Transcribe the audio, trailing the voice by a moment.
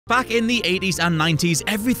Back in the 80s and 90s,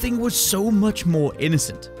 everything was so much more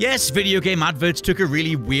innocent. Yes, video game adverts took a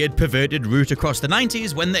really weird, perverted route across the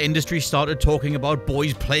 90s when the industry started talking about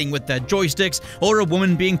boys playing with their joysticks or a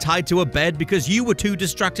woman being tied to a bed because you were too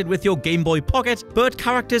distracted with your Game Boy Pocket, but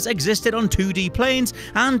characters existed on 2D planes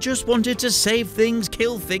and just wanted to save things,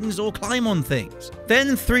 kill things, or climb on things.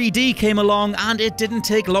 Then 3D came along, and it didn't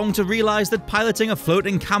take long to realize that piloting a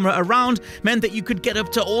floating camera around meant that you could get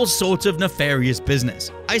up to all sorts of nefarious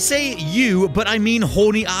business. I say you, but I mean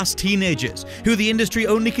horny-ass teenagers, who the industry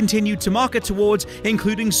only continued to market towards,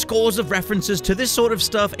 including scores of references to this sort of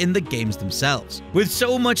stuff in the games themselves. With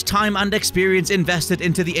so much time and experience invested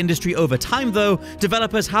into the industry over time though,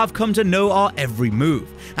 developers have come to know our every move,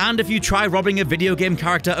 and if you try robbing a video game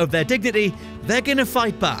character of their dignity, they're gonna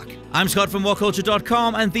fight back. I'm Scott from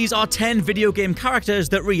WhatCulture.com, and these are 10 video game characters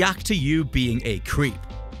that react to you being a creep.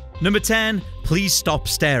 Number 10, Please Stop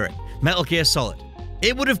Staring, Metal Gear Solid.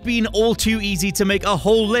 It would have been all too easy to make a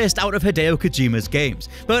whole list out of Hideo Kojima's games,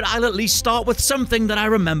 but I'll at least start with something that I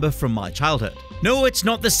remember from my childhood. No, it's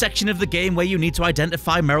not the section of the game where you need to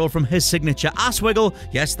identify Meryl from his signature ass wiggle,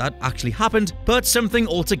 yes, that actually happened, but something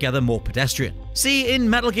altogether more pedestrian. See, in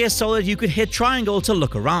Metal Gear Solid you could hit triangle to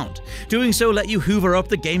look around. Doing so let you hoover up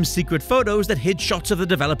the game's secret photos that hid shots of the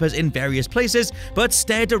developers in various places, but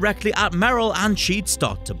stare directly at Meryl and she'd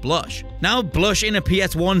start to blush. Now, blush in a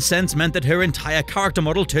PS1 sense meant that her entire character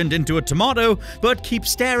model turned into a tomato, but keep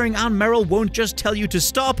staring and Meryl won't just tell you to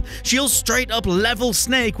stop, she'll straight up level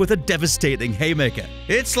Snake with a devastating haymaker.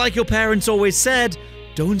 It's like your parents always said,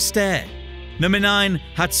 don't stare. Number 9,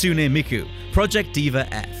 Hatsune Miku, Project Diva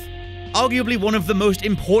F. Arguably one of the most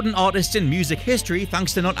important artists in music history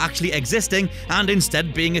thanks to not actually existing and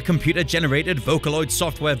instead being a computer-generated Vocaloid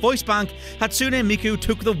software voice bank, Hatsune Miku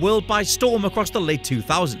took the world by storm across the late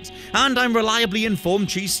 2000s, and I'm reliably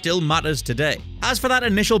informed she still matters today. As for that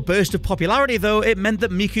initial burst of popularity though, it meant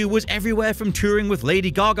that Miku was everywhere from touring with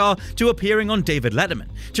Lady Gaga to appearing on David Letterman,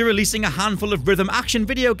 to releasing a handful of rhythm action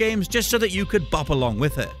video games just so that you could bop along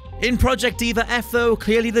with her. In Project Diva F though,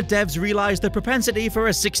 clearly the devs realized the propensity for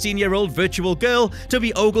a 16-year-old virtual girl to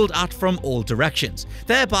be ogled at from all directions,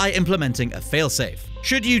 thereby implementing a failsafe.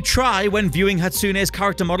 Should you try, when viewing Hatsune's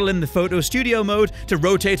character model in the photo studio mode, to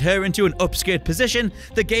rotate her into an upskirt position,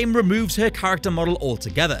 the game removes her character model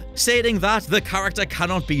altogether, stating that the character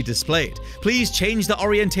cannot be displayed. Please change the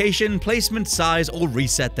orientation, placement, size, or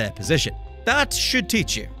reset their position. That should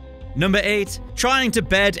teach you. Number 8, trying to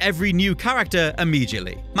bed every new character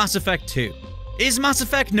immediately, Mass Effect 2. Is Mass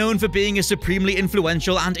Effect known for being a supremely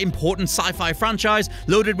influential and important sci-fi franchise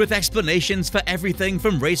loaded with explanations for everything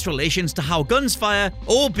from race relations to how guns fire,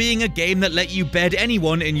 or being a game that let you bed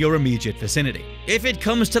anyone in your immediate vicinity? If it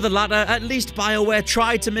comes to the latter, at least BioWare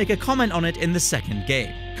tried to make a comment on it in the second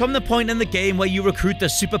game. Come the point in the game where you recruit the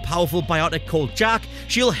super powerful biotic called Jack,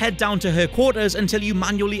 she'll head down to her quarters until you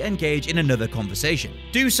manually engage in another conversation.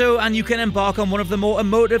 Do so and you can embark on one of the more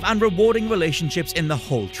emotive and rewarding relationships in the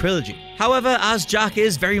whole trilogy. However, as Jack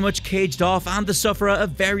is very much caged off and the sufferer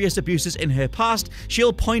of various abuses in her past,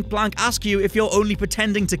 she'll point blank ask you if you're only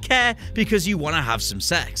pretending to care because you want to have some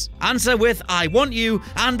sex. Answer with "I want you,"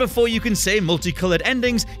 and before you can say multicolored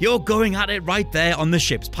endings, you're going at it right there on the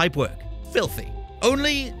ship's pipework. Filthy.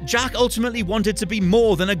 Only, Jack ultimately wanted to be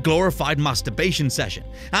more than a glorified masturbation session,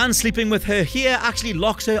 and sleeping with her here actually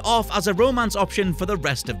locks her off as a romance option for the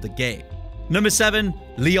rest of the game. Number 7,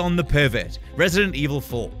 Leon the Pervert, Resident Evil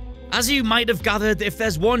 4. As you might have gathered, if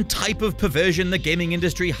there's one type of perversion the gaming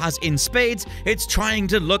industry has in spades, it's trying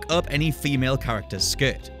to look up any female character's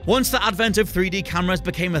skirt. Once the advent of 3D cameras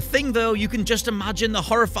became a thing though, you can just imagine the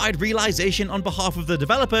horrified realization on behalf of the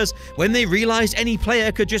developers when they realized any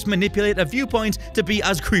player could just manipulate a viewpoint to be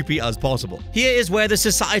as creepy as possible. Here is where the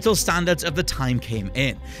societal standards of the time came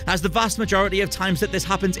in, as the vast majority of times that this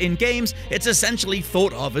happens in games, it's essentially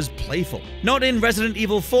thought of as playful. Not in Resident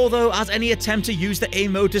Evil 4 though, as any attempt to use the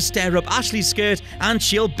aim mode to stare up Ashley's skirt and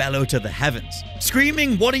she'll bellow to the heavens.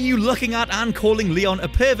 Screaming "What are you looking at?" and calling Leon a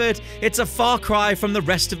pervert, it's a far cry from the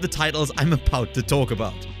rest of the titles I'm about to talk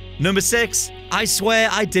about. Number 6, I Swear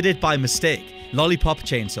I Did It By Mistake, Lollipop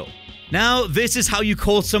Chainsaw. Now, this is how you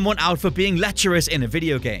call someone out for being lecherous in a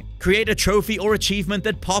video game. Create a trophy or achievement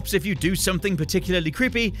that pops if you do something particularly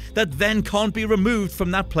creepy that then can't be removed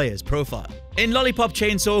from that player's profile. In Lollipop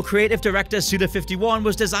Chainsaw, creative director Suda51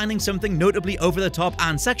 was designing something notably over the top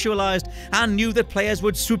and sexualized, and knew that players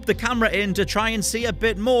would swoop the camera in to try and see a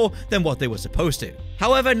bit more than what they were supposed to.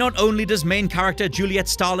 However, not only does main character Juliet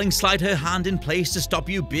Starling slide her hand in place to stop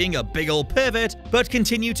you being a big ol' pervert, but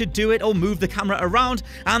continue to do it or move the camera around,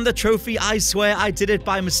 and the trophy "I Swear I Did It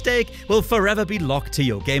By Mistake" will forever be locked to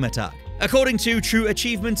your gamertag. According to True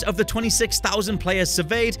Achievements, of the 26,000 players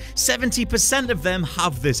surveyed, 70% of them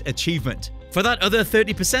have this achievement. For that other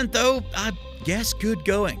 30% though, I guess good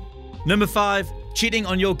going. Number 5. Cheating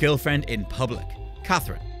on your girlfriend in public.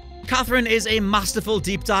 Catherine. Catherine is a masterful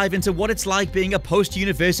deep dive into what it's like being a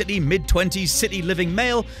post-university, mid-20s city-living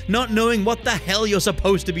male, not knowing what the hell you're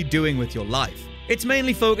supposed to be doing with your life. It's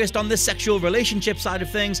mainly focused on the sexual relationship side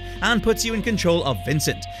of things and puts you in control of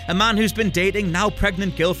Vincent, a man who's been dating now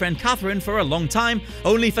pregnant girlfriend Catherine for a long time,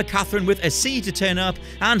 only for Catherine with a C to turn up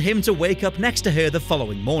and him to wake up next to her the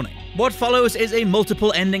following morning. What follows is a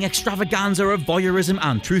multiple ending extravaganza of voyeurism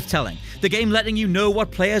and truth-telling, the game letting you know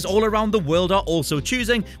what players all around the world are also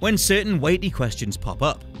choosing when certain weighty questions pop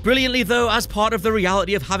up. Brilliantly though, as part of the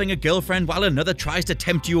reality of having a girlfriend while another tries to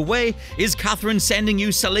tempt you away, is Catherine sending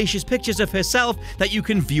you salacious pictures of herself that you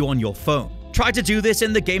can view on your phone. Try to do this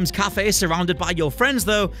in the game's cafe surrounded by your friends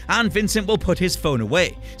though, and Vincent will put his phone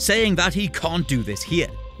away, saying that he can't do this here.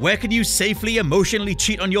 Where can you safely emotionally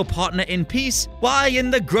cheat on your partner in peace? Why, in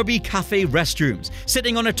the grubby cafe restrooms,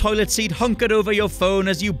 sitting on a toilet seat hunkered over your phone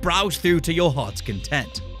as you browse through to your heart's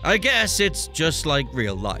content. I guess it's just like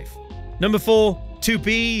real life. Number 4. To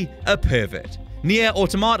be a pervert. Nier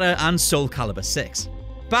Automata and Soul Calibur 6.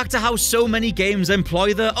 Back to how so many games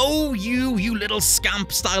employ the "oh you little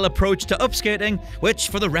scamp" style approach to upskirting, which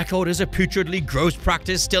for the record is a putridly gross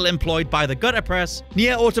practice still employed by the gutter press.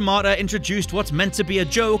 Nier Automata introduced what's meant to be a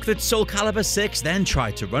joke that Soul Calibur 6 then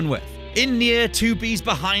tried to run with. In Nier, 2B's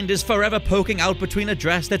behind is forever poking out between a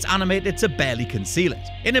dress that's animated to barely conceal it.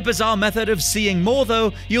 In a bizarre method of seeing more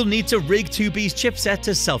though, you'll need to rig 2B's chipset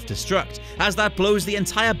to self-destruct, as that blows the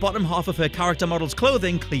entire bottom half of her character model's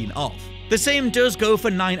clothing clean off. The same does go for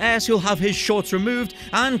 9S, who'll have his shorts removed,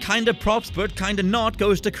 and kinda props but kinda not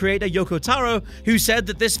goes to creator Yoko Taro, who said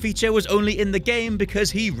that this feature was only in the game because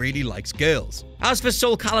he really likes girls. As for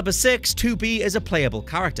Soul Calibur 6, 2B is a playable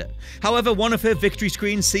character. However, one of her victory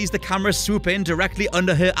screens sees the camera swoop in directly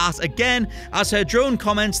under her ass again, as her drone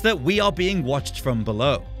comments that we are being watched from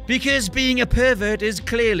below. Because being a pervert is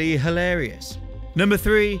clearly hilarious. Number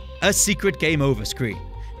 3. A secret game over screen.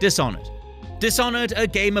 Dishonored. Dishonored, a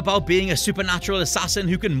game about being a supernatural assassin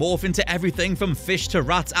who can morph into everything from fish to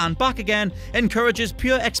rats and back again, encourages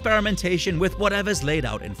pure experimentation with whatever's laid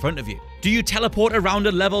out in front of you. Do you teleport around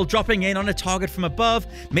a level, dropping in on a target from above,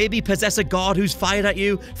 maybe possess a guard who's fired at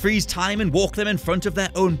you, freeze time and walk them in front of their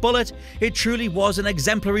own bullet? It truly was an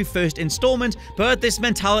exemplary first installment, but this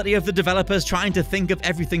mentality of the developers trying to think of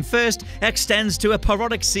everything first extends to a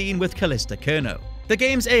parodic scene with Callista Kerno. The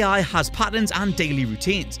game's AI has patterns and daily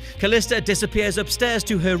routines. Callista disappears upstairs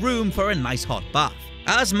to her room for a nice hot bath.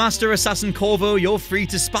 As Master Assassin Corvo, you're free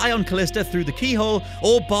to spy on Callista through the keyhole,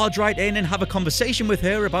 or barge right in and have a conversation with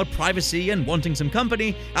her about privacy and wanting some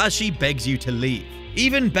company as she begs you to leave.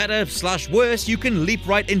 Even better / worse, you can leap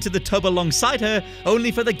right into the tub alongside her,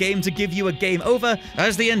 only for the game to give you a game over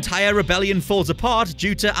as the entire rebellion falls apart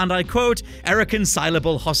due to, and I quote,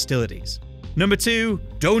 irreconcilable hostilities. Number 2.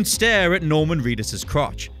 Don't stare at Norman Reedus'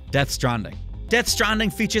 crotch. Death Stranding. Death Stranding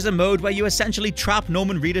features a mode where you essentially trap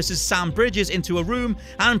Norman Reedus' Sam Bridges into a room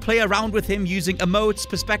and play around with him using emotes,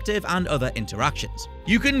 perspective, and other interactions.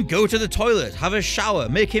 You can go to the toilet, have a shower,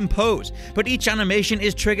 make him pose, but each animation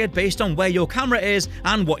is triggered based on where your camera is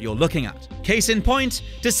and what you're looking at. Case in point,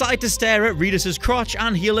 decide to stare at Reedus' crotch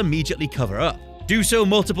and he'll immediately cover up. Do so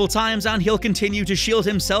multiple times and he'll continue to shield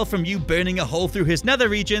himself from you burning a hole through his nether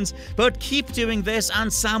regions, but keep doing this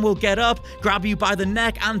and Sam will get up, grab you by the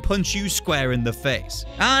neck and punch you square in the face.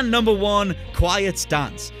 And number 1, Quiet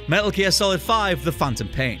Stance. Metal Gear Solid 5: The Phantom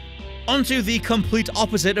Pain. Onto the complete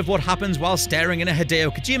opposite of what happens while staring in a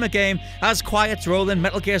Hideo Kojima game, as Quiet's role in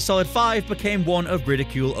Metal Gear Solid 5 became one of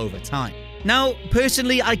ridicule over time. Now,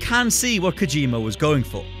 personally, I can see what Kojima was going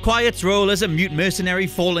for. Quiet's role as a mute mercenary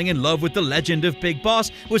falling in love with the legend of Big Boss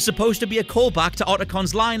was supposed to be a callback to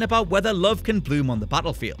Otacon's line about whether love can bloom on the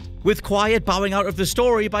battlefield. With Quiet bowing out of the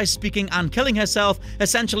story by speaking and killing herself,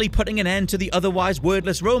 essentially putting an end to the otherwise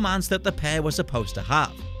wordless romance that the pair were supposed to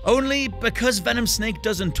have. Only because Venom Snake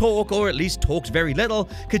doesn't talk, or at least talks very little,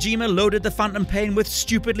 Kojima loaded the Phantom Pain with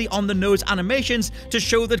stupidly on-the-nose animations to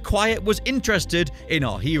show that Quiet was interested in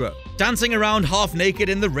our hero. Dancing around half naked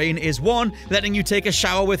in the rain is one, letting you take a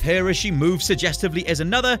shower with her as she moves suggestively is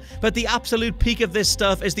another, but the absolute peak of this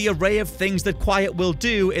stuff is the array of things that Quiet will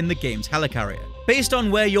do in the game's helicarrier. Based on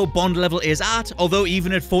where your bond level is at, although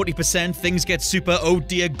even at 40% things get super oh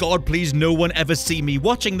dear god please no one ever see me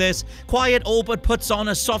watching this, Quiet all but puts on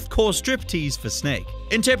a softcore striptease for Snake.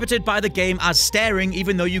 Interpreted by the game as staring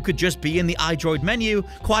even though you could just be in the iDroid menu,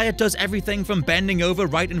 Quiet does everything from bending over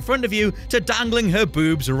right in front of you to dangling her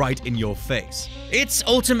boobs right in your face. It's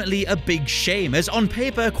ultimately a big shame, as on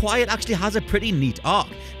paper Quiet actually has a pretty neat arc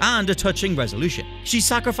and a touching resolution. She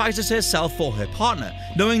sacrifices herself for her partner,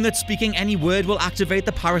 knowing that speaking any word will activate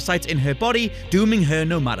the parasites in her body, dooming her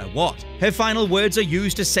no matter what. Her final words are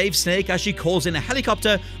used to save Snake as she calls in a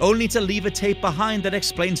helicopter, only to leave a tape behind that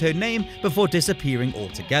explains her name before disappearing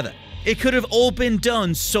altogether. It could have all been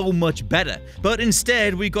done so much better, but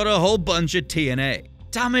instead we got a whole bunch of TNA.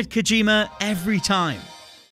 Damn it, Kojima, every time.